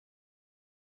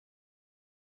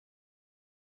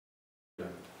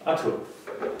Arthur,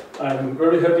 I'm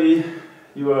very happy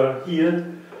you are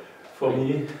here for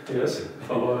me, yes,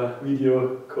 for our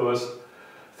video course.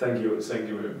 Thank you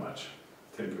very much.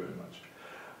 Thank you very much.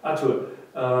 Arthur,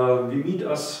 we meet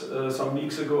us some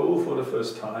weeks ago for the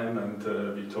first time,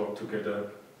 and we talked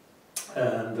together.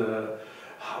 And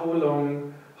how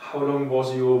long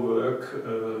was your work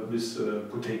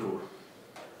with Buteyko?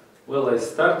 Well, I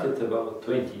started about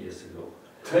 20 years ago.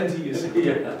 20 years ago?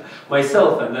 Yeah.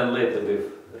 Myself, and then later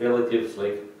with relatives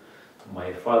like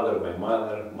my father, my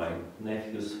mother, my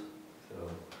nephews, so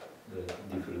the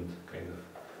different kind of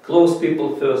close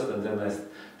people first, and then I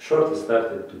shortly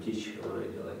started to teach already,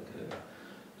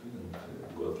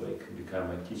 like become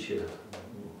a teacher,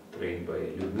 trained by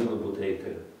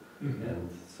Buteyko, and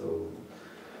so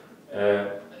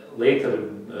later.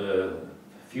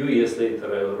 Few years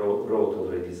later, I wrote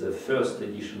already the first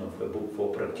edition of a book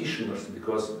for practitioners,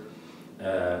 because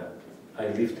I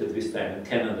lived at this time in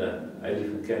Canada. I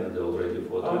live in Canada already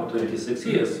for 26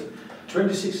 years.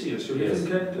 26 years? You live in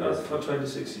Canada for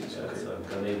 26 years? Yeah, so I'm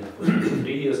Canadian for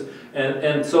 23 years.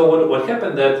 And so what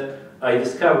happened that I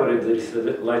discovered there is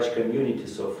large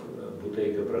communities of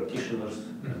Buteyko practitioners,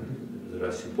 and there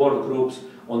are support groups.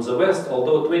 On the West,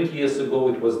 although 20 years ago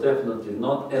it was definitely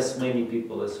not as many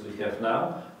people as we have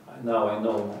now. Now I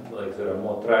know like there are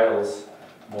more trials,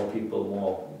 more people,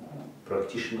 more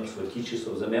practitioners or teachers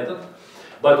of the method.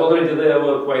 But already there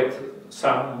were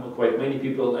quite many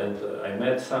people, and I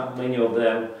met many of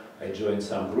them. I joined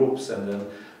some groups, and then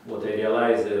what I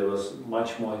realized, there was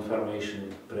much more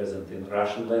information present in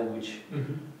Russian language.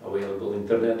 Available.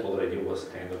 Internet already was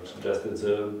kind of just at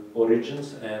the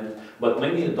origins, but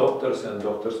many doctors,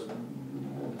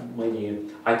 many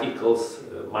articles,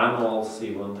 manuals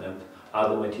even, and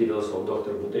other materials of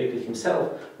Dr. Buteyko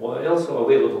himself were also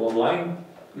available online.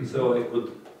 So I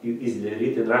could easily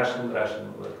read in Russian.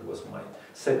 Russian was my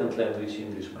second language,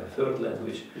 English my third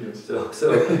language. Yes.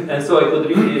 So I could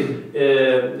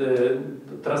really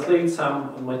translate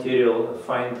some material.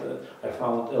 I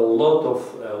found a lot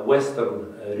of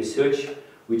Western research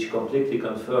which completely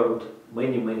confirmed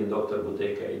many Dr.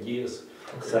 Buteyko ideas,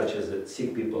 such as that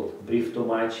sick people breathe too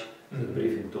much, that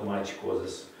breathing too much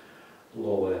causes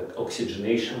lower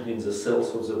oxygenation in the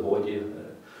cells of the body,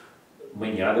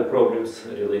 many other problems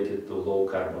related to low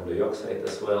carbon dioxide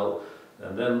as well.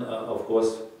 And then, of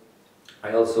course,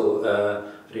 I also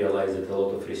realized that a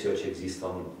lot of research exists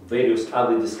on various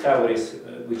other discoveries,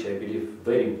 which I believe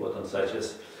very important, such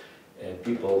as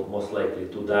people most likely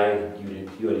to die during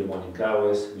early morning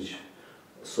hours, which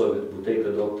Soviet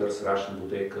Buteyko doctors, Russian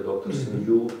Buteyko doctors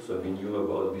knew, so we knew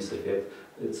about this effect.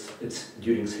 It's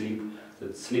during sleep,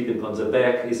 that sleeping on the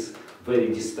back is very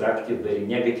destructive, very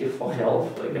negative for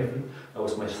health. Like I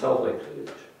was myself like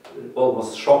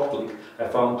almost shocked. Like I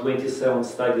found 27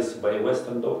 studies by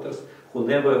Western doctors who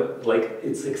never, like,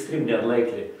 it's extremely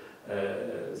unlikely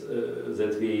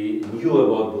that we knew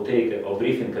about Buteyko or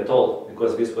breathing at all,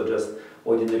 because these were just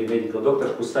ordinary medical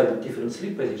doctors who studied different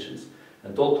sleep positions,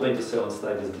 and all 27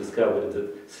 studies discovered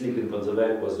that sleeping on the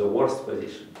back was the worst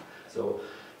position. So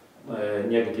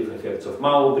negative effects of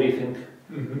mouth breathing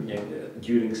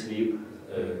during sleep,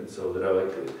 so there are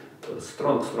like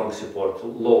strong support,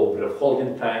 low breath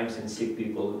holding times in sick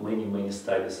people. Many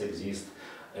studies exist,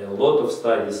 a lot of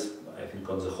studies, I think,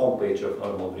 on the homepage of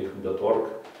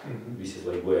normalbreathing.org. This is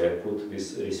like where I put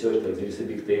this research. Like there is a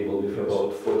big table with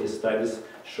about 40 studies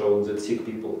showing that sick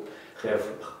people have,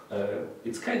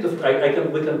 it's kind of,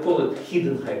 we can call it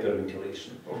hidden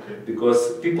hyperventilation.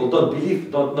 Because people don't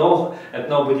believe, don't know, and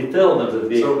nobody tells them that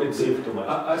they breathe too much.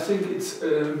 I think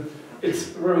it's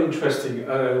very interesting.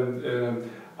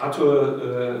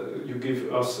 Arthur, you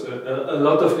give us a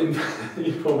lot of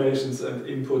information and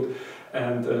input,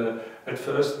 and at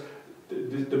first,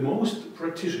 the most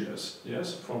practitioners,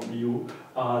 yes, from you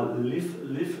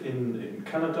live in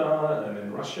Canada and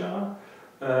in Russia.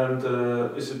 And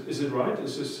is it right?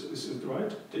 Is it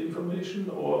right, the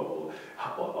information? Or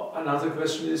another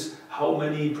question is, how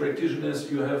many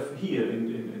practitioners you have here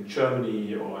in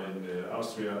Germany or in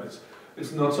Austria?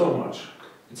 It's not so much.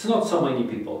 It's not so many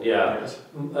people, yeah. Yes.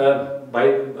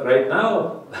 Right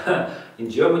now, in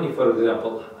Germany, for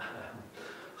example,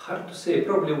 hard to say,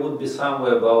 probably would be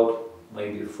somewhere about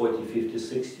maybe 40, 50,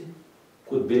 60.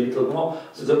 Could be a little more.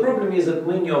 So the problem is that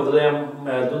many of them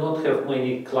do not have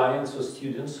many clients or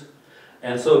students,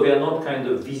 and so we are not kind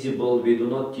of visible. We do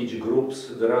not teach groups.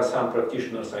 There are some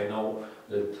practitioners I know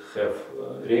that have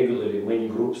regularly many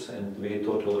groups, and we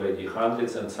taught already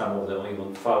hundreds, and some of them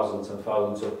even thousands and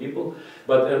thousands of people.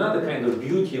 But another kind of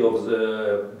beauty of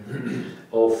the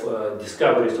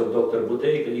discoveries of Dr.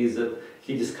 Buteyko is that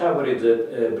he discovered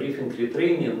that breathing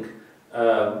retraining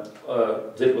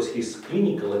that was his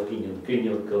clinical opinion,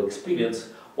 clinical experience,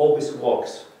 always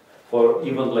works. For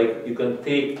even like, you can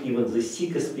take even the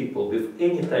sickest people with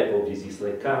any type of disease,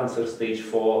 like cancer, stage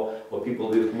 4, or people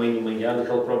with many other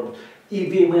health problems. If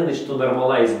they manage to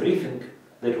normalize breathing,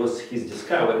 that was his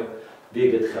discovery,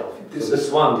 they get healthy. So that's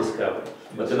one discovery.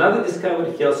 But another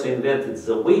discovery, he also invented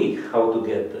the way how to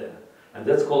get there. And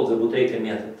that's called the Buteyko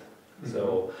method.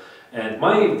 So, and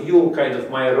my view, kind of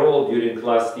my role during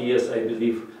last years, I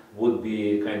believe, would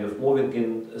be kind of moving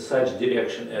in such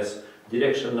direction as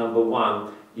direction number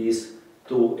 1 is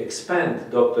to expand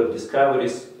Dr.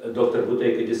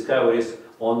 Buteyko discoveries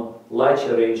on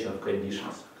larger range of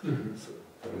conditions. So,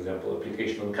 for example,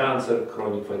 application on cancer,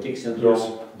 chronic fatigue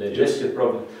syndrome, digestive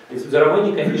problem. There are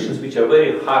many conditions which are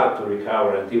very hard to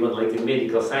recover, and even like in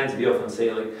medical science, we often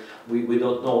say like we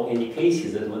don't know any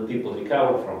cases that when people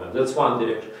recover from it. That's one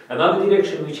direction. Another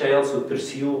direction which I also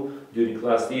pursue during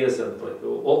last years and like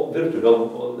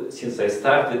virtually since I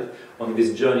started on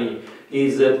this journey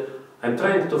is that I'm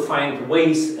trying to find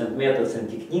ways and methods and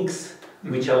techniques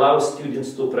which allow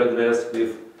students to progress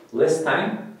with less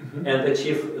time and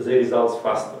achieve the results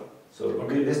faster. So of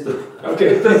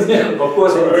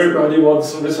course, so everybody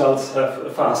wants results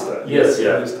faster. Yes,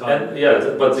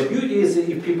 but the beauty is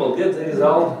if people get the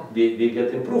result, they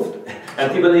get improved.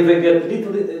 And even if they get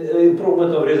little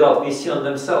improvement of result, we see on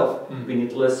themselves. We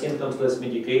need less symptoms, less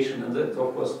medication, and that,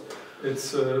 of course,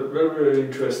 it's very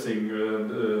interesting.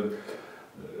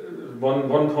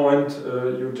 One point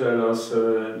you tell us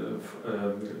the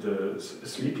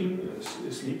sleeping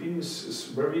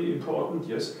is very important.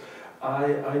 Yes,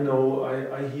 I know.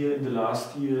 I hear in the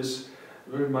last years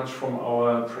very much from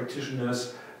our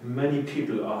practitioners. Many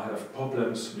people have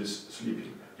problems with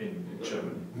sleeping in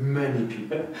Germany. Many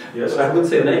people. Yes, I would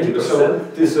say 90%. So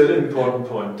this is an important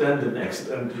point. Then the next,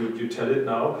 and you tell it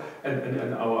now, and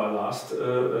in our last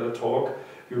talk,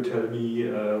 you tell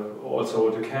me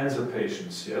also the cancer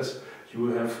patients. Yes. You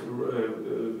have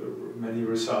many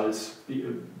results,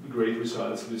 great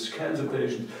results with cancer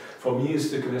patients. For me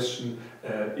is the question,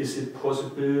 is it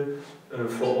possible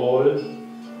for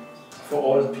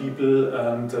all people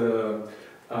and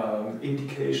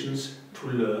indications to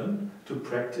learn, to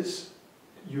practice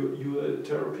your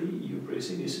therapy, your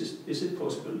bracing? Is it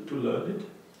possible to learn it?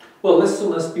 Well, as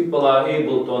soon as people are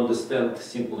able to understand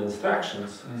simple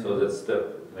instructions, so that's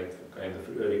the kind of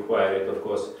required, of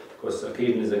course. Because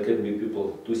occasionally there can be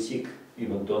people too sick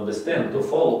even to understand, to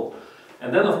follow.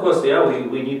 And then of course,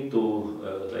 we need to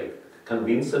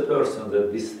convince a person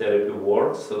that this therapy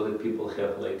works, so that people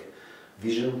have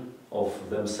vision of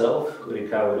themselves,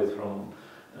 recovered from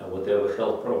whatever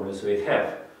health problems they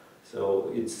have.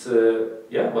 So it's,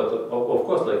 but of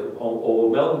course,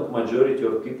 overwhelming majority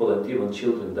of people and even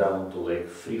children down to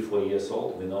 3-4 years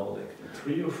old, we know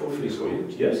 3 or 4 years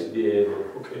old, yes, be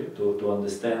able to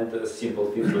understand simple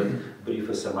things like breathe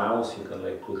as a mouse. You can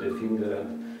put a finger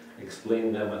and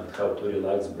explain them, and how to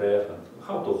relax breath and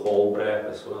how to hold breath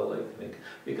as well.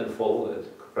 We can follow that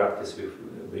practice with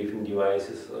breathing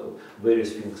devices,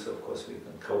 various things. Of course, we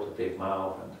can how to take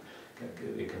mouth, and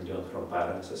we can learn from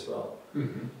parents as well.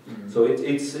 So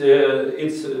it's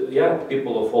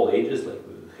people of all ages. Like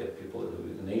we have people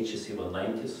in ages, even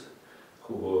 90s.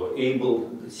 Who were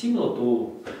able, similar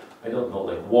to, I don't know,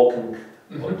 walking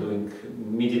or doing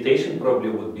meditation probably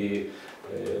would be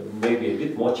maybe a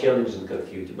bit more challenging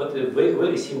activity, but very,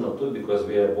 very similar too, because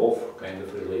we are both kind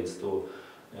of relates to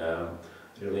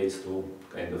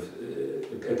kind of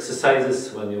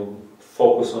exercises when you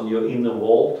focus on your inner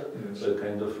world, so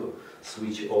kind of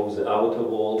switch off the outer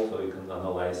world, so you can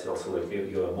analyze also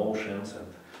your emotions, and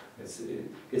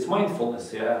it's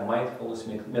mindfulness, mindfulness,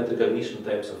 metacognition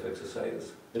types of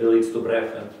exercises. It relates to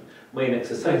breath, and main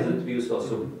exercise that we use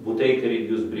also, Buteyko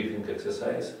reduced breathing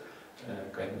exercise,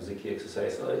 kind of the key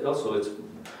exercise. Also it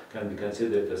can be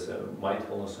considered as a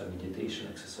mindfulness and meditation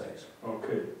exercise.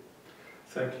 Okay,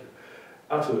 thank you.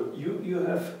 Arthur, you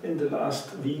have in the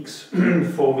last weeks,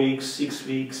 4 weeks, 6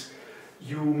 weeks,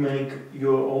 you make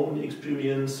your own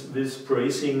experience with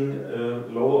bracing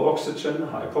lower oxygen,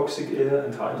 hypoxic air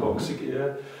and hypoxic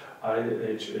air,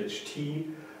 IHHT,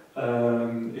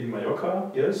 in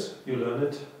Mallorca. Yes, you learn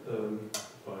it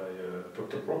by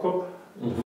Dr. Prokop.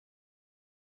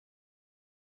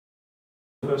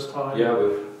 First time.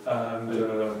 And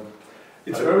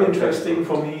it's very interesting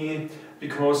for me,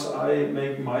 because I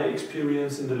make my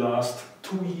experience in the last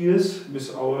 2 years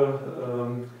with our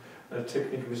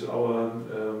technique, with our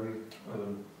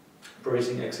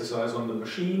bracing exercise on the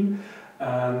machine,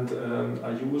 and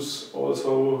I use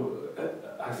also,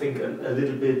 I think, a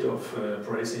little bit of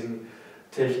bracing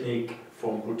technique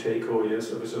from Buteyko,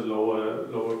 yes, with a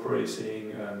lower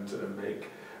bracing and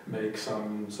make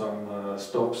some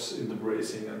stops in the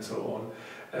bracing and so on.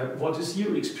 What is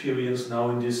your experience now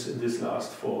in this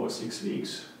last 4 or 6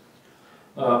 weeks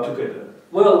together?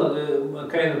 Well,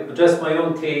 kind of just my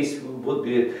own case would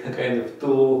be kind of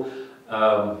too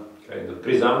kind of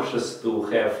presumptuous to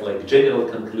have like general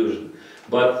conclusion.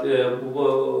 But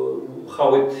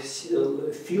how it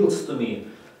feels to me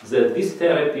that this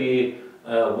therapy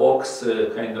works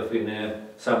kind of in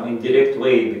some indirect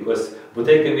way, because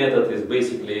Buteyko method is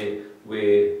basically we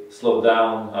slow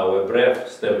down our breath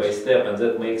step by step, and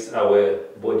that makes our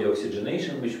body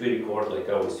oxygenation, which we record, like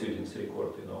our students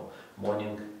record, you know,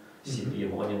 morning CP,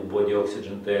 morning body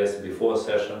oxygen test, before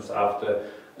sessions, after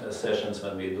sessions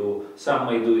when we do. Some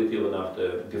may do it even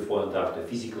after, before and after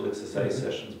physical exercise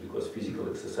sessions, because physical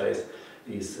exercise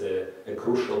is a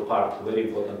crucial part, very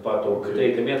important part of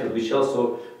Buteyko method, which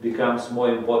also becomes more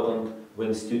important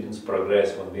when students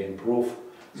progress, when we improve.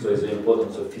 So the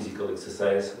importance of physical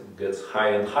exercise gets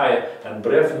higher and higher, and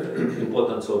breath,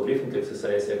 importance of breathing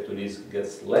exercise actually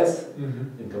gets less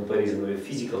in comparison with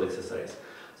physical exercise.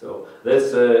 So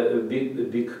that's a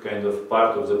big kind of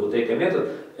part of the Buteyko method,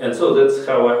 and so that's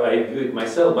how I view it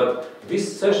myself. But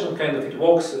this session kind of, it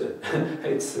works.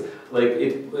 It's like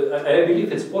I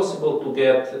believe it's possible to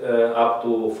get up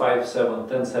to 5, 7,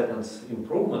 10 seconds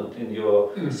improvement in your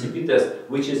CP test,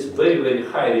 which is very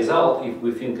high result if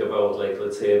we think about, like,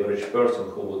 let's say average person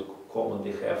who would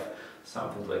commonly have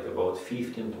something like about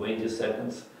 15-20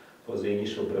 seconds for the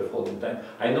initial breath holding time.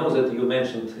 I know that you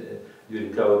mentioned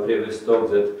during our previous talk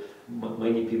that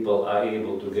many people are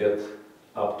able to get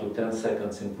up to 10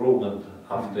 seconds improvement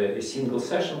after a single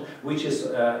session, which is,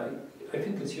 I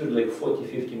think it's usually like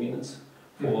 40-50 minutes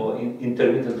for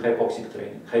intermittent hypoxic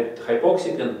training.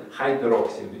 Hypoxic and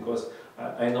hyperoxic, because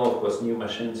I know, of course, new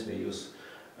machines, we use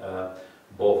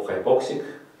both hypoxic,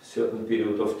 certain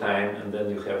period of time, and then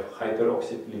you have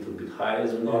hyperoxic, a little bit higher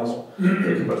than normal,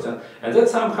 30%. And that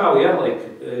somehow, yeah,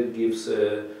 like gives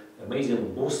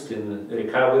amazing boost in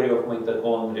recovery of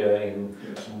mitochondria, in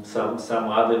some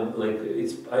other, like,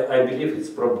 I believe it's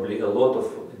probably a lot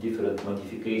of different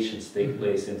modifications take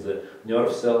place in the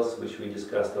nerve cells, which we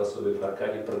discussed also with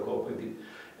Arkady Prokop.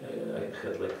 I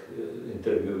had like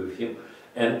interview with him,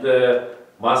 and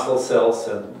muscle cells,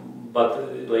 and but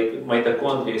like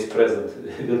mitochondria is present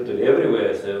virtually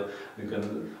everywhere, so we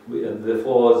can, and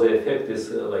therefore the effect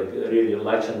is like really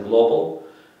large and global.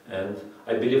 And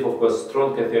I believe, of course,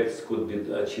 strong effects could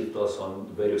be achieved also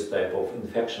on various types of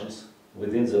infections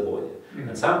within the body.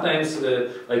 And sometimes,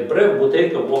 like breath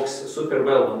Buteyko works super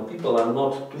well when people are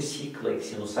not too sick, like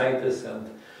sinusitis and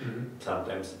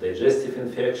sometimes digestive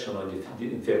infection or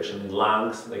infection in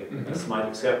lungs, like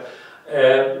asthmatic stuff.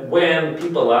 When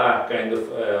people are kind of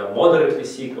moderately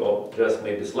sick or just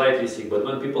maybe slightly sick, but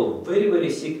when people are very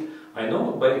sick, I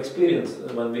know by experience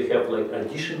when we have like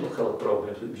additional health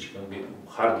problems, which can be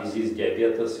heart disease,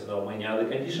 diabetes, you know, many other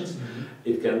conditions,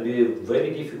 it can be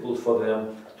very difficult for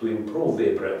them to improve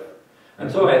their breath. And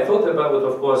so I thought about it,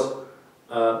 of course,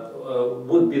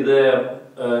 would be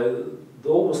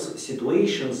those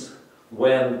situations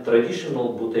when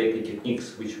traditional Buteyko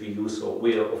techniques, which we use, or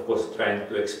we are of course trying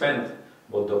to expand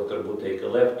what Dr.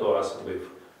 Buteyko left to us with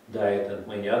diet and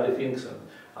many other things and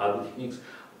other techniques,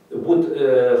 would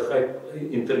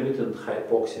intermittent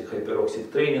hypoxic,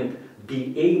 hyperoxic training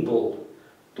be able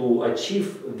to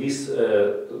achieve this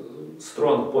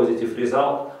strong positive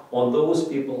result on those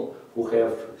people who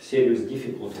have serious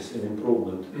difficulties in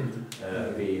improvement,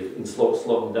 in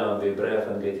slowing down their breath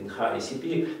and getting high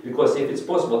CP? Because if it's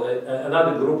possible,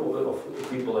 another group of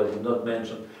people I did not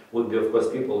mention would be, of course,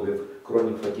 people with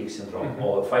chronic fatigue syndrome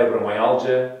or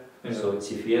fibromyalgia. So it's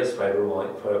CFS,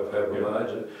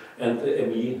 fibromyalgia, and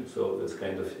ME, so that's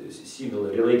kind of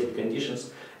similar related conditions.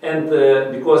 And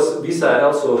because these are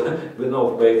also, we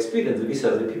know by experience, these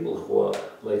are the people who are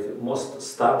like most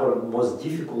stubborn, most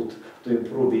difficult to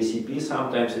improve ACP.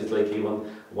 Sometimes it's like even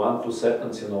 1-2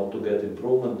 seconds, you know, to get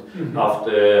improvement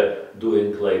after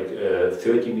doing like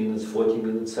 30 minutes, 40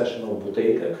 minute session of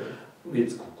Buteyko.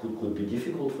 It could be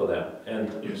difficult for them.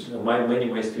 And many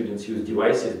of my students use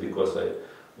devices because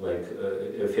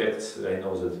effects, I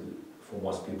know that for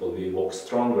most people we work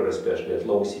stronger, especially at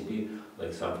low CP,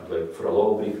 like something like for a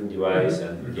low breathing device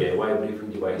and DIY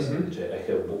breathing device, which I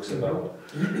have books about.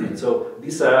 And so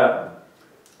these are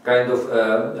kind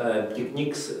of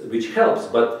techniques which helps,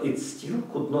 but it still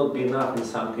could not be enough in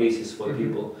some cases for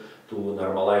people to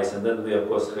normalize. And then we of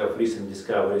course have recent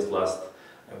discoveries last,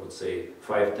 I would say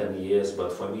 5-10 years,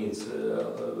 but for me it's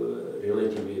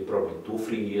relatively probably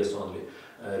 2-3 years only.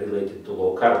 related to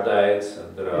low-carb diets,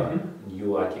 and there are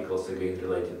new articles again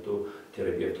related to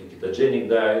therapeutic ketogenic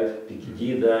diet,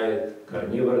 PKD diet,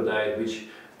 carnivore diet, which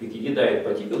PKD diet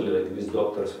particularly, like with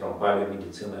doctors from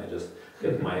biomedicine. I just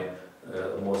had my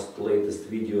most latest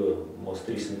video, most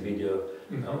recent video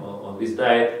on this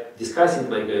diet, discussing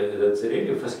like that's a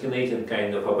really fascinating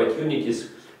kind of opportunities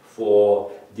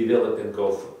for developing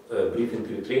of breathing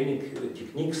retraining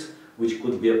techniques which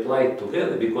could be applied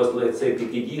together, because let's say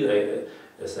PKD,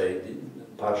 as I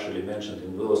partially mentioned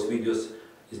in those videos,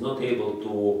 is not able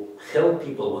to help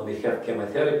people when they have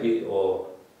chemotherapy or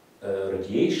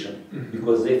radiation,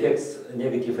 because the effects,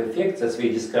 negative effects, as we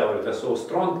discovered, are so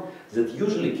strong that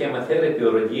usually chemotherapy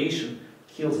or radiation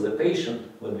kills the patient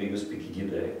when we use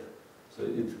PKD diet. So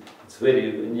it's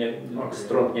very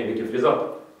strong negative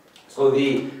result. So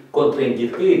we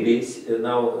contraindicate this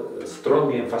now,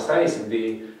 strongly emphasizing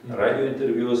the radio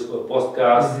interviews,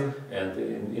 podcasts,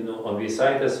 and on the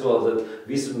site as well, that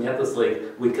these methods, like,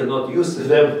 we cannot use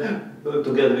them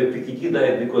together with PKD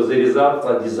diet because the results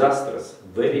are disastrous,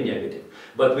 very negative.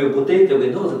 But with Buteyko, we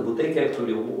know that Buteyko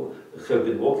actually have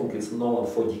been working, it's known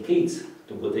for decades.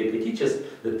 To Buteyko teaches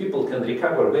that people can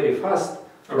recover very fast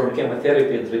from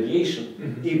chemotherapy and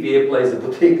radiation if we apply the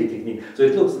Buteyko technique. So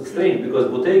it looks strange because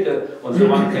Buteyko, on the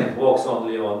one hand, works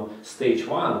only on stage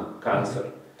 1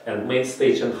 cancer and makes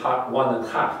stage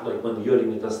 1.5, like when early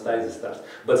metastasis starts.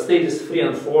 But stages 3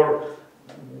 and 4,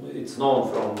 it's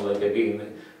known from, like,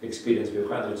 again, experience with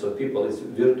hundreds of people, it's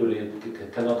virtually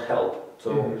cannot help.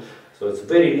 So, so it's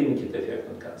very limited effect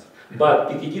on cancer.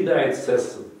 But PKD diet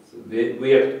says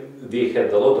we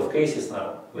had a lot of cases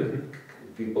now with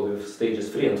people with stages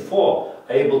 3 and 4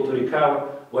 are able to recover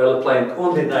while applying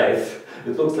only diet.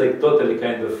 It looks like totally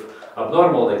kind of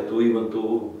abnormal, like to even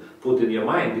to put in your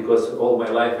mind, because all my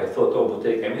life I thought, oh,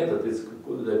 Buteyko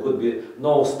method, there could be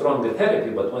no stronger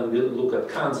therapy, but when we look at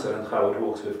cancer and how it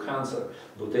works with cancer,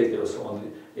 Buteyko is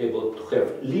only able to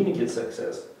have limited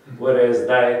success, whereas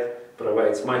diet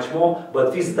provides much more.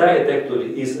 But this diet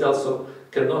actually is also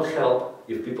cannot help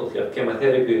if people have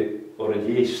chemotherapy or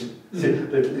radiation.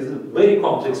 That is a very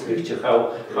complex picture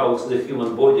how the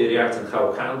human body reacts and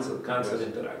how cancer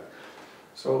interacts.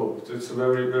 So it's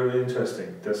very, very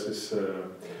interesting. This is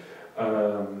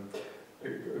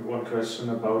one question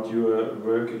about your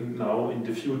work now in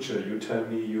the future. You tell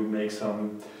me you make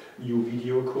some new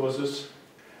video courses.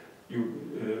 You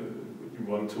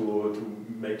want to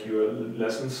make your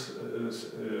lessons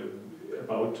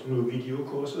about new video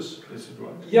courses, is it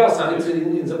right? Yes, and it's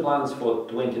in the plans for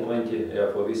 2020,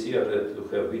 for this year, to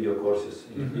have video courses,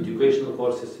 educational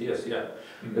courses, yes,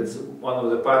 that's one of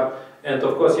the part. And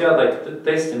of course, like the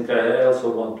testing, I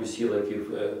also want to see, like, if,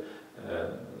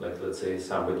 like, let's say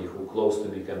somebody who close to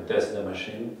me can test the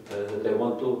machine that I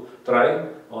want to try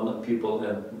on people,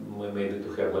 and maybe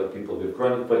to have, like, people with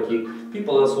chronic fatigue,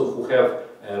 people also who have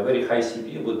very high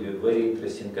CP would be very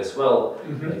interesting as well,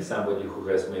 like somebody who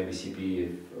has maybe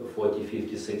CP 40,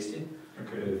 50, 60,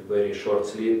 with very short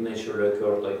sleep, naturally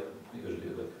occurred, like usually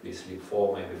like we sleep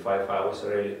 4, maybe 5 hours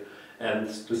already, and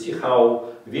to see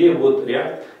how they would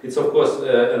react. It's of course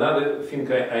another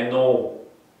thing I know,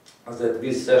 that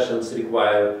these sessions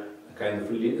require kind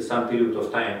of some period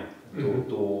of time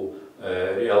to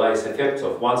realize effects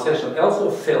of one session.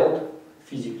 Also felt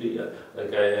physically,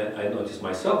 like I noticed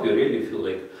myself, you really feel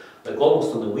like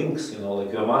almost on the wings, you know,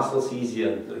 like your muscles easy,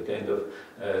 and kind of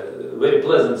very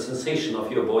pleasant sensation of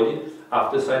your body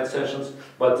after side sessions.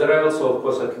 But there are also, of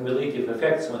course, accumulative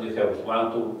effects when you have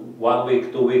 1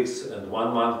 week, 2 weeks, and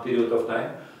 1 month period of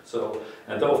time. So,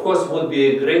 and of course, it would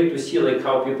be great to see, like,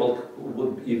 how people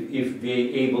would, if they're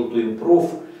able to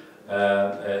improve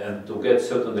and to get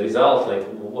certain results, like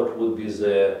what would be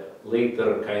the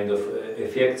later kind of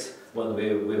effects when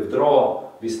we withdraw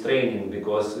this training,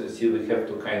 because see, we have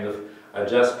to kind of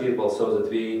adjust people so that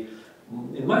we,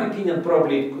 in my opinion,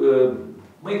 probably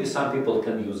maybe some people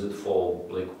can use it for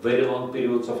like very long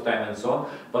periods of time and so on,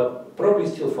 but probably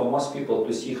still for most people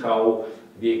to see how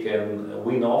they can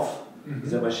wean off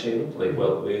the machine. Like,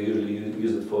 well, we usually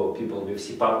use it for people with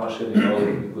CPAP machine, you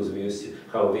know, because we use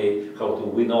how to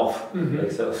wean off,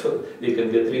 like, so they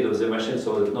can get rid of the machine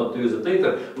so that not to use it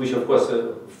later, which of course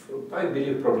I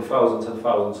believe probably thousands and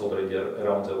thousands already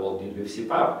around the world did with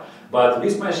CPAP. But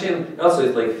this machine also,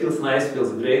 it like feels nice,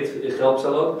 feels great, it helps a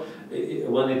lot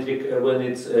when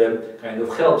it kind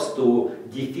of helps to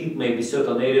defeat maybe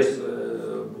certain areas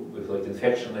with like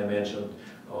infection I mentioned,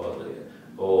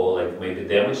 or like maybe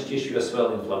damaged tissue as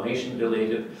well, inflammation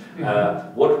related.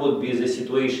 What would be the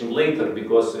situation later?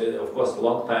 Because of course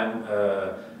long time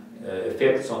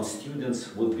effects on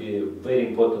students would be very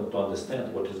important to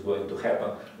understand what is going to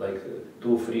happen like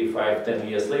 2, 3, 5, 10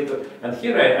 years later. And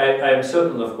here I am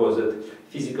certain, of course, that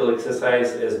physical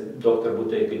exercise, as Dr.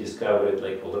 Buteyko discovered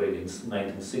like already in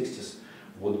 1960s,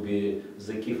 would be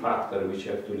the key factor which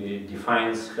actually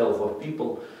defines health of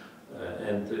people.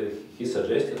 And he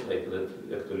suggested like that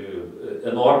actually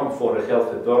a norm for a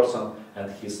healthy person, and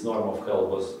his norm of health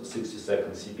was 60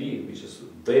 seconds CP, which is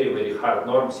very, very hard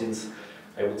norm, since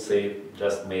I would say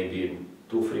just maybe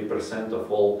 2–3% of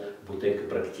all Buteyko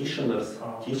practitioners,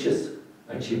 teachers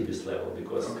achieve this level,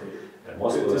 because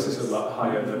most of this is a lot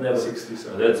higher than 60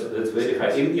 seconds. That's very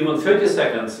high. Even 30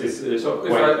 seconds is so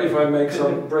if I make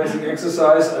some breathing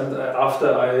exercise, and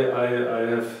after I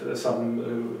have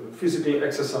some physical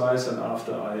exercise, and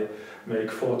after I make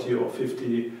 40 or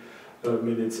 50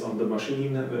 minutes on the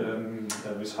machine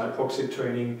with hypoxic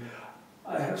training,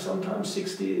 I have sometimes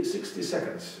 60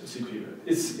 seconds CP.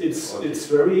 It's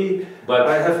very. But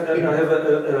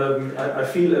I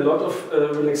feel a lot of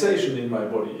relaxation in my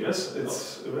body. Yes,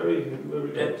 it's very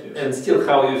good. Yes. And still,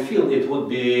 how you feel, it would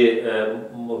be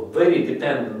very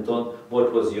dependent on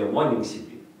what was your morning CP.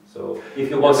 So if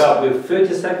you woke up with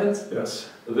 30 seconds,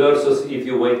 versus if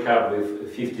you wake up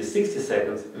with 50–60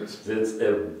 seconds, that's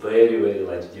a very, very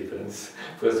large difference.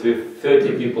 Because with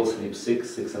 30 people sleep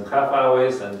 6–6.5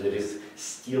 hours, and there is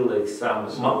still like some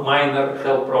minor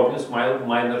health problems,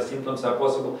 minor symptoms are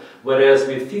possible. Whereas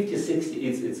with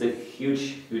 50–60, it's a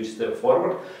huge step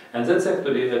forward. And that's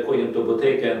actually, according to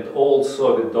Buteyko and all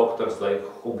Soviet doctors like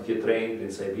whom he trained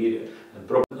in Siberia,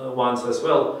 and ones as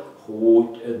well,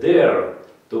 who dare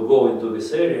to go into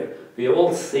this area, we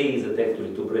all say that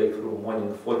actually to break through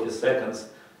morning 40 seconds,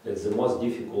 that's the most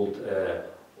difficult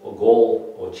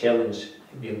goal or challenge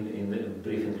in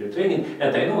breathing retraining.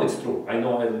 And I know it's true. I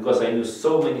know, because I knew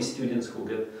so many students who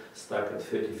get stuck at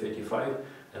 30–35,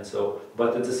 and so.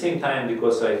 But at the same time,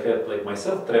 because I had like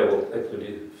myself traveled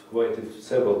actually quite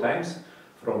several times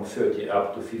from 30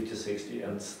 up to 50–60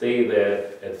 and stay there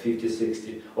at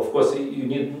 50–60. Of course, you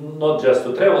need not just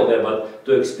to travel there, but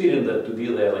to experience that, to be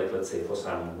there, like let's say for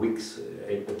some weeks,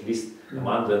 at least a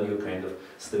month, then you kind of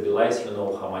stabilize, you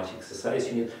know how much exercise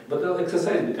you need. But the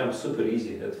exercise becomes super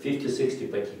easy. At 50–60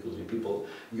 particularly,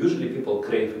 usually people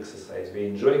crave exercise. We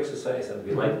enjoy exercise and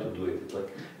we like to do it. It's like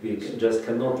we just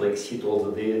cannot like sit all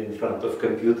the day in front of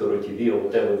computer or TV or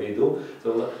whatever we do.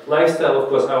 So lifestyle, of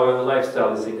course, our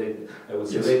lifestyle is, I would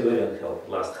say, very, very unhealthy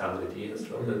last 100 years.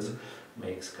 So that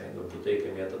makes kind of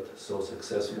Buteyko method so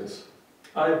successful. Yes.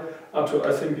 Arthur,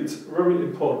 I think it's very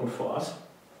important for us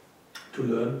to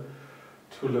learn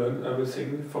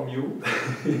everything from you.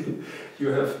 You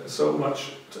have so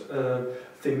much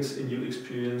things in your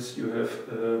experience. You have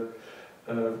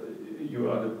you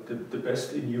are the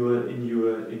best in your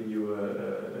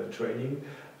training,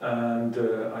 and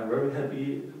I'm very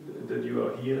happy that you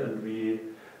are here and we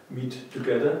meet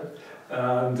together.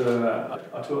 And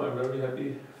Arthur, I'm very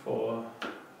happy for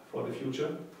the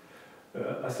future.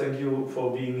 I thank you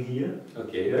for being here.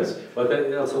 Okay. Yes. But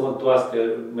I also want to ask,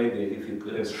 maybe if you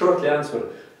could shortly answer.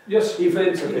 Yes.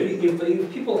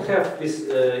 If people have this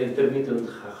intermittent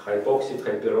hypoxic,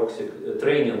 hyperoxic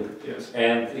training,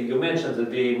 and you mentioned that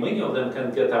many of them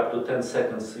can get up to 10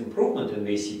 seconds improvement in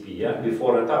VCP,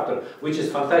 before and after, which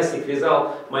is fantastic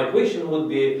result. My question would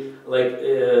be, like,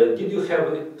 did you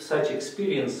have such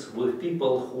experience with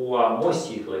people who are more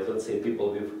sick, like let's say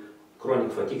people with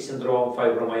chronic fatigue syndrome,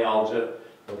 fibromyalgia,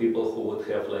 or people who would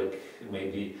have like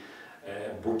maybe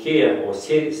bouquet or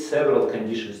several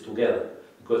conditions together?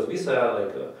 Because these are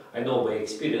like, I know by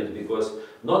experience, because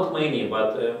not many,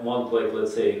 but more like,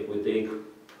 let's say, if we take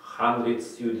 100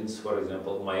 students, for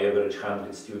example, my average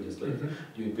 100 students, like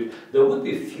there would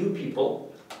be few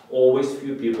people, always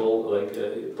few people,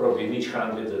 like probably in each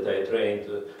 100 that I trained,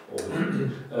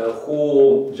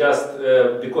 who just,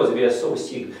 because we are so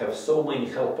sick, have so many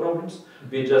health problems,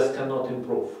 we just cannot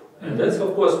improve. And that's,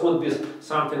 of course, would be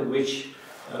something which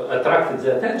attracted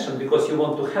the attention, because you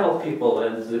want to help people,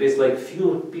 and there is like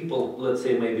few people, let's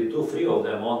say maybe 2–3 of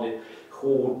them only,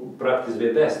 who practice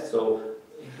their best. So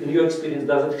in your experience,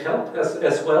 does it help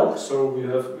as well? So we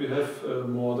have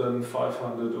more than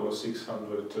 500 or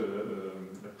 600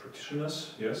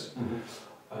 practitioners, yes,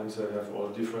 and they have all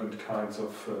different kinds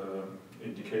of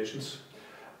indications.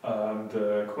 And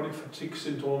chronic fatigue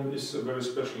syndrome is a very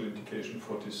special indication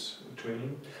for this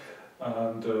training.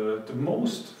 And the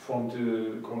most from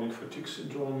the chronic fatigue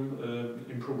syndrome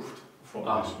improved from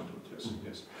this method.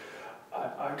 Yes.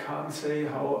 I can't say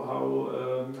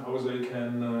how they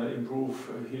can improve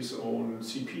his own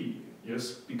CP.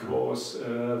 Yes, because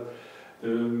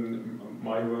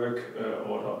my work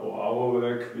or our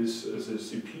work with the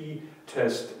CP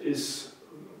test is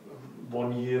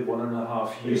 1 year,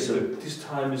 1.5 years. This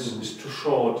time is too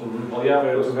short to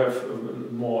have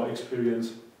more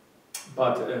experience.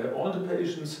 But all the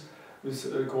patients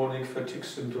with chronic fatigue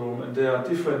syndrome, and there are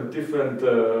different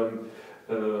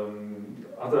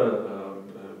other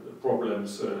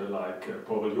problems like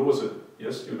borreliose,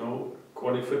 yes, you know,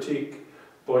 chronic fatigue,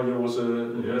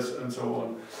 borreliose, yes, and so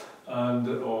on, and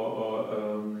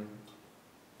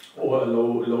or a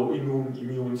low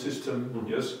immune system,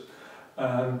 yes,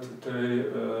 and they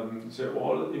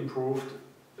all improved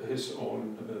his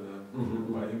own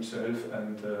by himself,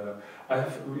 and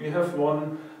we have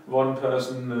one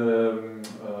person.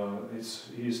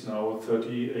 He's now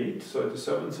 38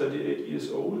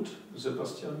 years old,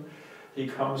 Sebastian. He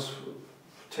comes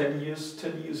 10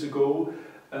 years ago,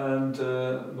 and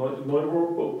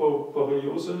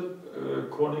neuroborreliose,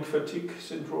 chronic fatigue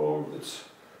syndrome.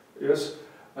 Yes,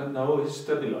 and now he's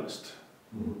stabilized.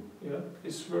 Yeah,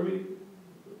 he's very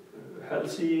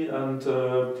healthy, and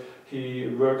he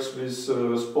works with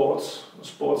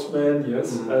sportsmen.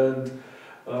 Yes, and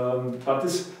but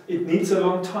it needs a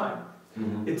long time.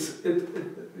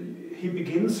 He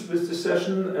begins with the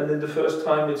session, and in the first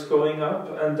time it's going up,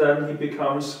 and then he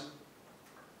becomes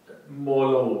more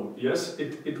low. Yes,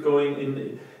 it going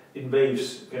in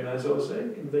waves. Can I so say,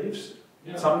 in waves?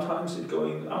 Yeah. Sometimes it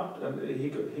going up, and he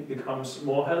becomes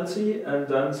more healthy, and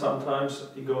then sometimes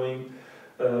he going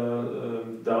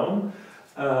down,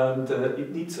 and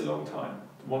it needs a long time.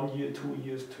 1 year, 2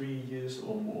 years, 3 years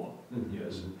or more.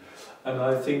 Yes, and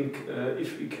I think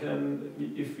if we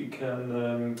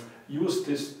can use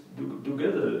this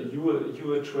together,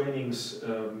 your trainings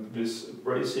with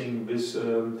bracing, with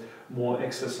more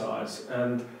exercise,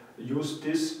 and use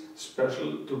this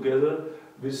special together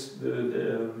with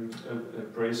the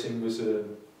bracing with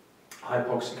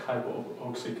hypoxic,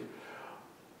 hyperoxic,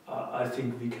 I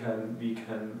think we can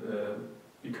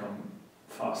become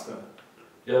faster.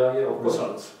 Yeah, of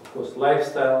course.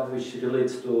 Lifestyle, which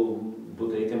relates to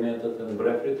Buteyko method and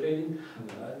breath retraining,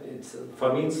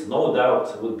 for me, it's no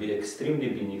doubt would be extremely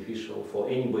beneficial for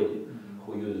anybody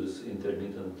who uses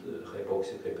intermittent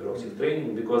hypoxic, hyperoxic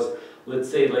training, because let's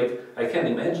say, like, I can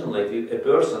imagine, like, a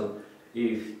person,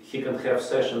 if he can have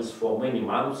sessions for many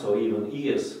months or even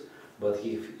years, but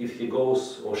if he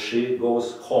goes or she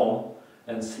goes home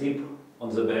and sleep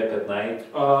on the back at night,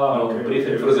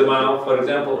 breathing through the mouth, for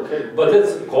example. But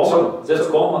that's common. That's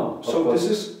common. So this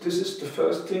is the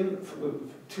first thing.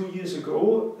 2 years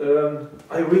ago,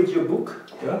 I read your book,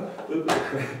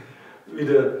 with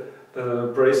a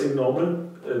bracing normal,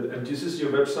 and this is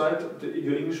your website.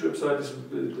 Your English website is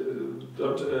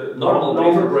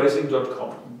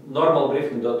normalbracing.com.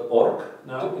 Normalbracing.org.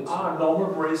 Now it's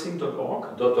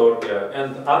normalbracing.org.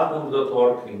 And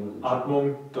atmung.org in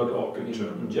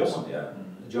German.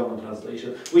 German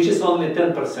translation, which is only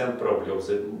 10% probably of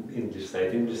the English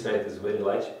site. English site is very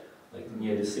large, like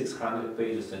nearly 600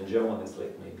 pages, and German is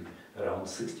like maybe around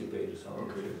 60 pages.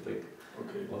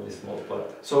 Only small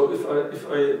part. So if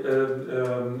I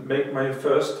make my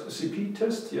first CP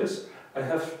test, yes, I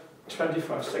have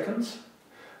 25 seconds.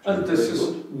 And this is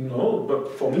good. No,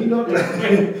 but for me not.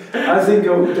 I think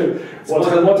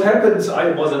what happens.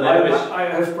 I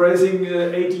have bracing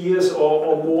 8 years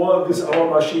or more with our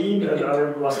machine, and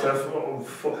I must have.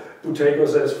 Buteyko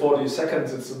says 40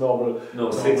 seconds. It's normal.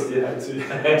 No, 60.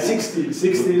 60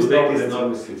 is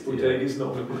normal. Buteyko is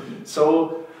normal.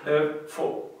 So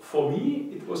for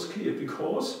me it was clear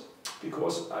because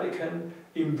I can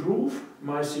improve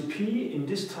my CP in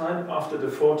this time after the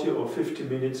 40 or 50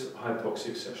 minutes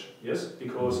hypoxic session. Yes,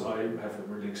 because I have a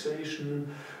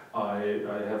relaxation, I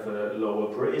have a lower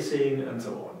bracing, and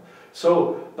so on.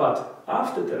 So, but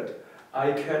after that,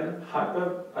 I have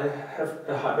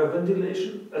a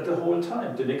hyperventilation at the whole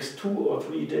time, the next 2 or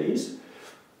 3 days.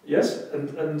 Yes,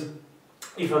 and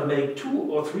if I make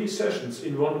 2 or 3 sessions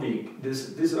in 1 week,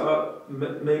 these are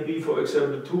maybe, for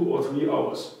example, 2 or 3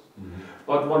 hours.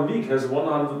 But 1 week has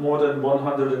more than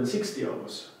 160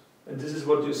 hours. And this is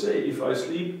what you say, if I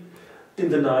sleep in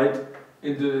the night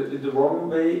in the wrong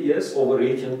way, yes.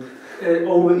 Overeating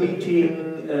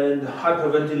and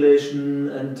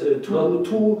hyperventilation and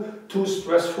too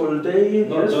stressful day.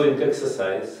 Not doing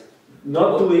exercise.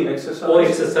 Not doing exercise. Or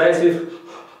exercise with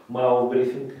mouth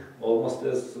breathing, almost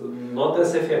not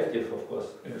as effective, of course.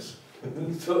 Yes.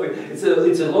 So it's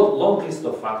a long list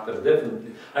of factors,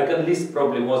 definitely. I can list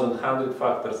probably more than 100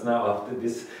 factors now after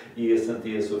this years and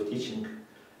years of teaching.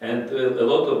 And a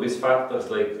lot of these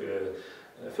factors, like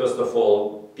first of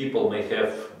all, people may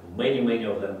have many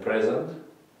of them present,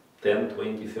 10,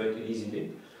 20, 30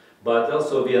 easily. but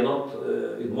also we are not,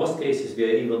 in most cases, we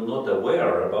are even not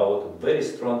aware about very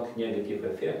strong negative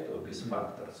effect of this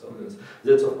factor. So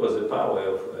that's of course the power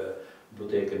of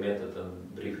Buteyko method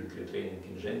and breathing retraining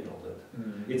in general. That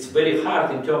it's very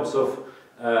hard in terms of,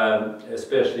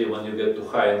 especially when you get to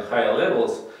higher and higher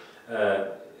levels,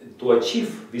 to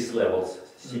achieve these levels.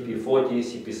 CP40,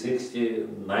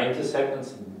 CP60, 90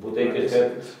 seconds. Buteyko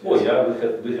had, oh yeah,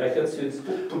 I had sweets.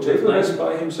 Buteyko has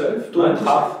by himself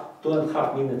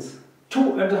 2.5 minutes.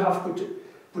 2.5.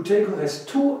 Buteyko has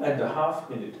 2.5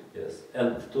 minutes. Yes,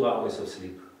 and 2 hours of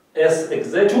sleep. As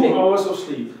exactly 2 hours of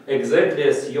sleep. Exactly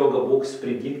as yoga books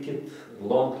predicted,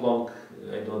 long,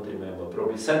 I don't remember,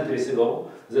 probably centuries ago,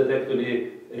 that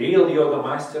actually real yoga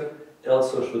master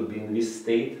also should be in this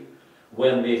state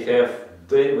when we have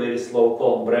very slow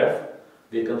calm breath.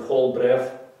 We can hold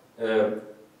breath,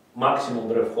 maximum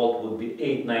breath hold would be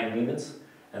 8-9 minutes,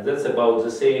 and that's about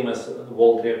the same as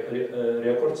world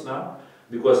records now,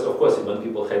 because of course when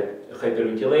people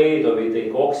hyperventilate or we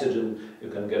take oxygen, you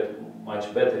can get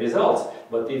much better results.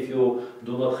 But if you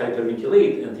do not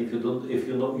hyperventilate and if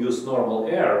you not use normal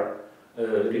air,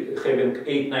 having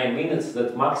 8-9 minutes,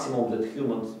 that maximum that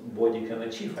human body can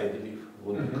achieve, I believe,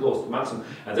 would be close to maximum.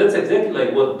 And that's exactly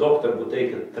like what Dr.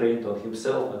 Buteyko trained on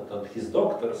himself and on his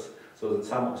doctors. So that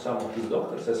some of his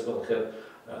doctors as well had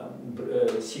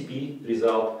CP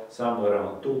result somewhere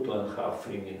around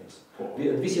 2.5–3 minutes.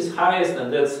 This is highest,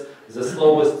 and that's the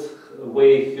slowest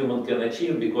way human can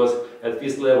achieve, because at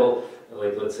this level,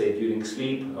 like let's say during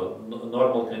sleep or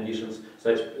normal conditions,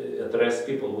 such at rest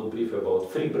people would breathe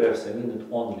about 3 breaths a minute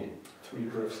only. 3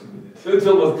 breaths a minute. It's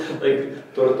almost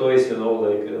like tortoise, you know,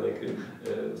 like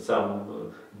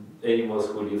some animals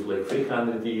who live like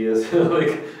 300 years.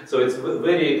 Like, so it's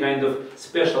very kind of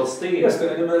special state. Yes,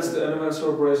 the animals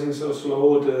are breathing so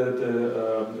slow.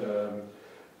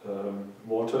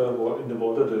 Water in the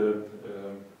water, the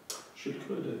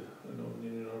Schildkröte,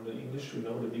 in English, you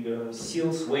know, the bigger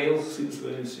seals, whales. Seals,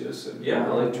 whales, yes. And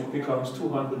yeah, like it becomes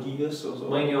 200 years or so.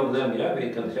 Many of them, yeah,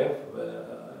 we can have,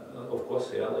 of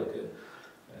course, yeah, like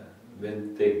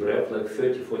when they take breath, like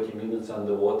 30–40 minutes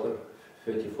underwater,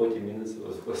 30–40 minutes.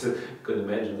 Of course, you can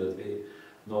imagine that they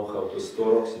know how to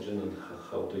store oxygen and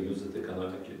how to use it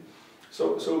economically.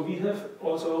 So we have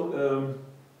also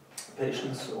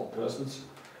patients or persons.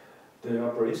 They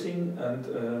are breathing and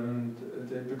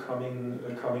they're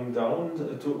coming down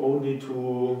to only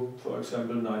to, for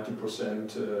example,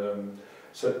 90%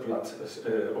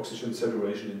 oxygen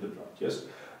saturation in the blood. Yes,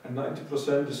 and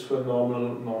 90% is for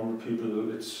normal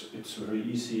people. It's very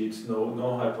easy. It's no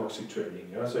hypoxic training.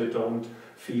 Yeah, so you don't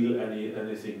feel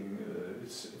anything.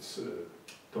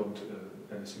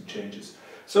 Anything changes.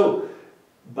 So,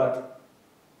 but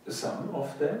some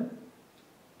of them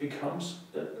becomes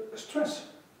stress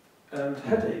and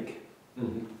headache,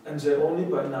 and they're only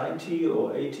by 90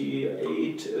 or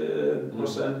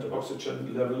 88%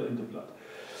 oxygen level in the blood.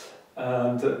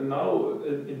 And now,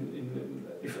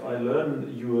 if I learn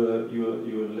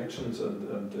your lections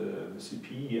and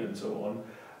CP and so on,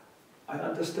 I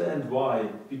understand why.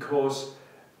 Because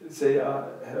they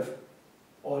have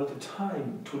all the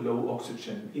time too low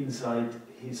oxygen inside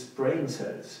his brain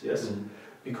cells. Yes.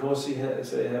 Because they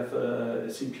have a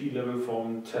CP level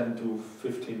from 10 to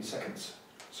 15 seconds.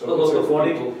 So it's a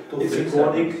chronic,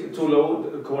 too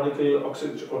low chronic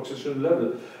oxygen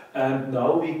level. And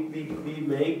now we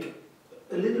make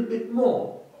a little bit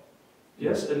more.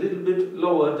 Yes, a little bit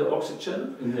lower the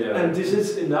oxygen. Yeah. And this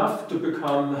is enough to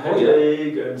become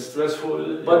headache and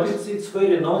stressful. But it's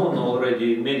very known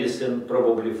already in medicine,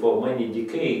 probably for many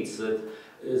decades, that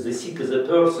the sicker the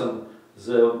person,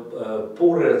 the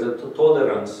poorer the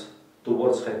tolerance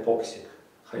towards hypoxic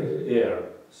air.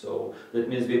 So that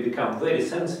means we become very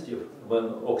sensitive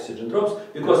when oxygen drops,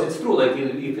 because it's true, like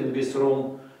if in this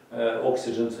room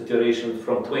oxygen saturation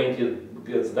from 20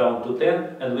 gets down to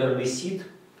 10, and when we sit,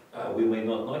 we may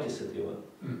not notice it even.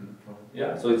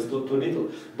 Yeah, so it's too little.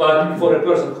 But for a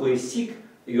person who is sick,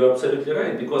 you're absolutely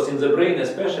right, because in the brain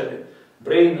especially,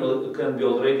 brain can be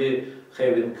already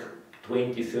having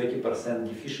 20–30%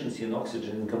 deficiency in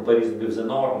oxygen in comparison with the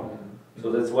norm.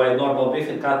 So that's why normal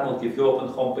breathing, Katmont, if you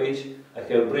open homepage, I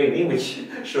have brain image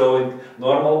showing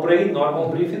normal brain, normal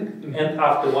breathing, and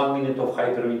after 1 minute of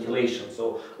hyperventilation.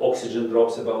 So oxygen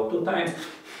drops about 2 times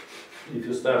if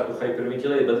you start to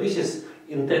hyperventilate. But this is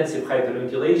intensive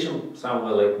hyperventilation,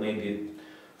 somewhere like maybe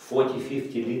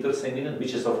 40–50 liters a minute,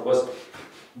 which is of course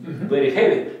very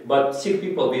heavy. But sick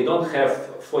people, we don't have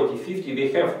 40–50,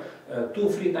 we have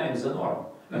 2–3 times the norm.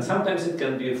 And sometimes it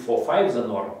can be 4–5 the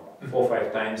norm. 4 or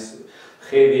 5 times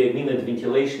heavier minute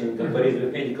ventilation in comparison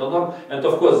with medical norm. And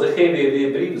of course, the heavier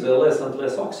we breathe, the less and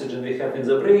less oxygen we have in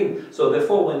the brain. So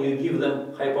therefore, when you give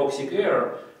them hypoxic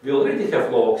air, we already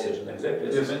have low oxygen, exactly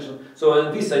as you mentioned.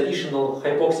 So this additional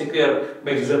hypoxic air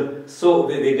makes them so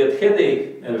they get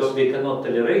headache and they cannot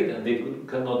tolerate and they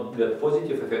cannot get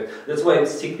positive effect. That's why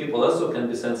sick people also can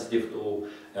be sensitive to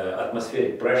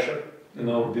atmospheric pressure. You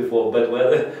know, before bad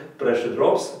weather, pressure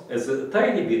drops as a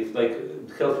tiny bit, like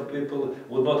healthy people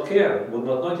would not care, would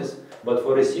not notice. But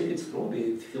for a sick, it's true,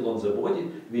 we feel on the body,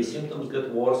 the symptoms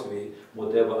get worse,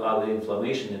 whatever other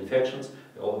inflammation, infections,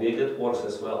 or they get worse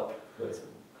as well.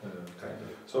 Kind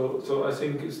of. So I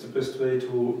think it's the best way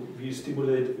to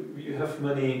stimulate. We have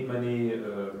many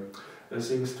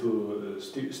things to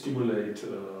stimulate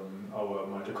our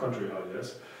mitochondria.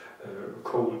 Yes,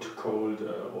 cold,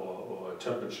 or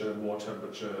temperature, more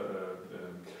temperature.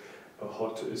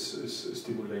 Hot is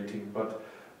stimulating, but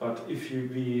if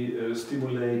we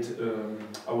stimulate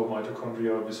our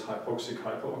mitochondria with hypoxic,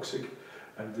 hyperoxic,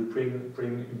 and we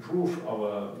improve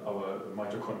our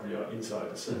mitochondria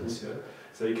inside the cells, yeah,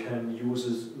 they can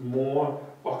use more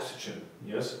oxygen,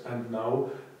 yes, and now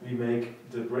we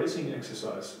make the bracing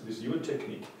exercise with your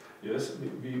technique, yes,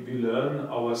 we learn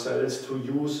our cells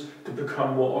to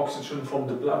become more oxygen from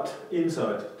the blood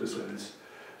inside the cells.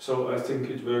 So I think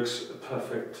it works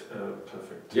perfect.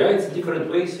 Yeah, it's different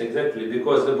ways, exactly,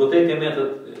 because the Buteyko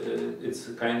method, it's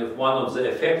kind of one of the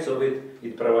effects of it.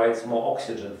 It provides more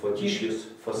oxygen for tissues,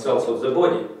 for cells of the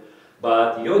body.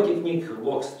 But your technique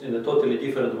works in a totally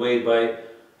different way by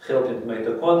helping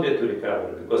mitochondria to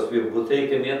recover. Because with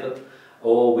Buteyko method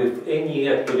or with any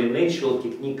actually natural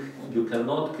technique, you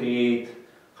cannot create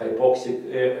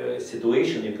hypoxic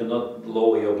situation. You cannot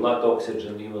lower your blood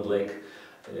oxygen even like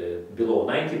below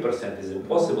 90% is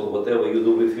impossible. Whatever you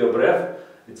do with your breath,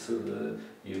 it's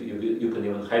you can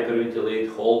even hyperventilate,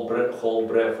 hold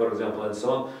breath, for example, and so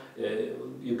on.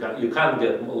 You can't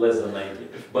get less than 90.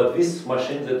 But this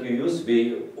machine that you use,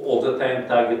 we all the time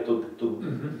target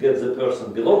to get the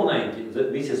person below 90.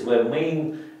 This is where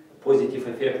main positive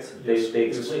effects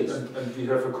takes place. And we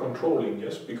have a controlling,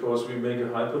 yes, because we make a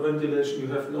hyperventilation, you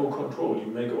have no control. You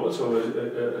make also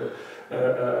a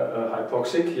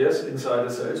hypoxic, yes, inside the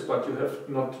cells, but you have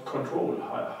not control.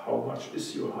 How much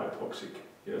is your hypoxic,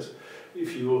 yes?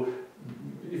 If you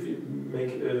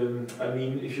make,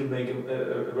 if you make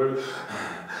a very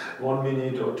 1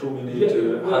 minute or 2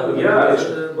 minute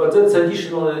but that's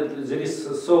additional, there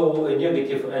is so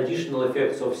negative additional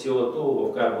effects of CO2,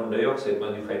 of carbon dioxide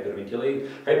when you hyperventilate.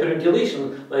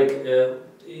 Hyperventilation, like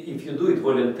if you do it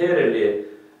voluntarily,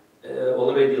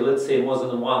 already, let's say more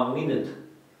than 1 minute,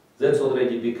 that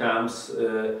already becomes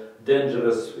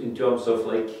dangerous in terms of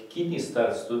like kidney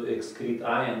starts to excrete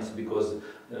ions because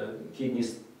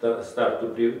kidneys start to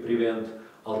prevent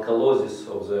alkalosis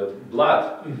of the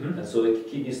blood, and so the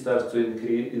kidney starts to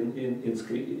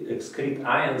excrete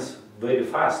ions very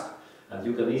fast, and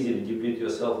you can easily deplete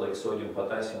yourself like sodium,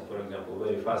 potassium, for example,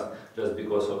 very fast just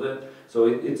because of that. So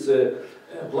it's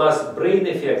plus brain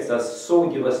effects are so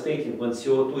devastating when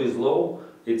CO2 is low.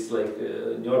 It's like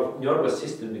nervous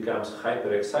system becomes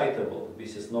hyperexcitable.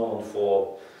 This is known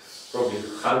for probably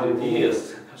 100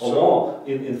 years or more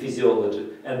in physiology.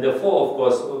 And therefore, of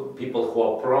course, people who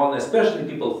are prone, especially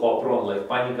people who are prone like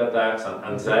panic attacks and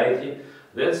anxiety,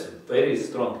 that's very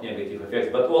strong negative effects.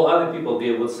 But all other people,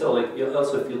 they would say, like, you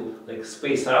also feel like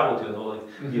space out, you know, like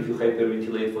if you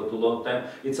hyperventilate for too long time,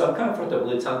 it's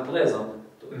uncomfortable, it's unpleasant.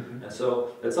 And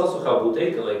so that's also how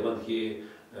Buteyko, like when he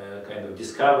kind of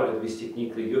discovered this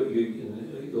technique,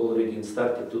 you already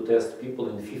started to test people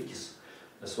in 50s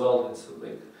as well. It's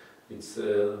like it's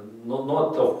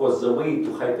not of course the way to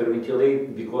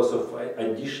hyperventilate because of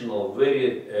additional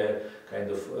very kind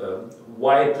of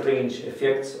wide range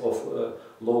effects of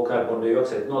low carbon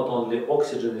dioxide. Not only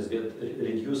oxygen is get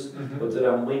reduced, but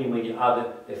there are many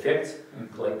other effects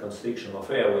like constriction of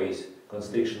airways,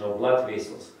 constriction of blood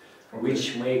vessels,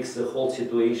 which makes the whole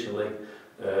situation like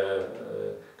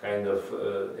kind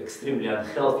of extremely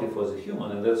unhealthy for the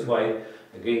human. And that's why,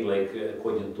 again, like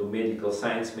according to medical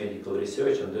science, medical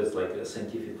research, and that's like a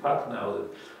scientific fact now, that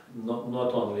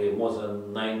not only more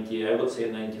than 90, I would say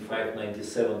 95,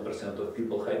 97% of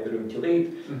people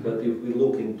hyperventilate, but if we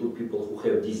look into people who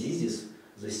have diseases,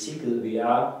 the sicker we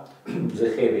are, the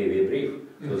heavier we breathe,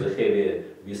 so the heavier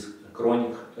with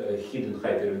chronic hidden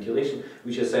hyperventilation,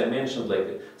 which, as I mentioned,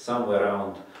 like somewhere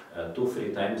around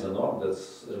 2-3 times the norm.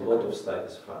 That's a lot of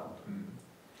studies found.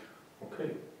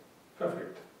 Okay,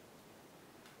 perfect.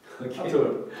 Okay.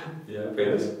 Yeah,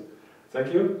 yes.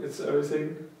 Thank you. It's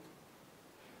everything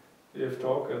we have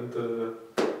talked, and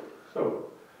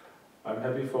so I'm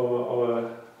I'm happy for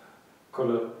our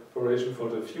collaboration for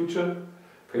the future.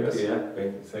 Thank Yes. you,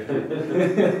 yeah. Thank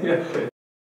you. Yeah, okay.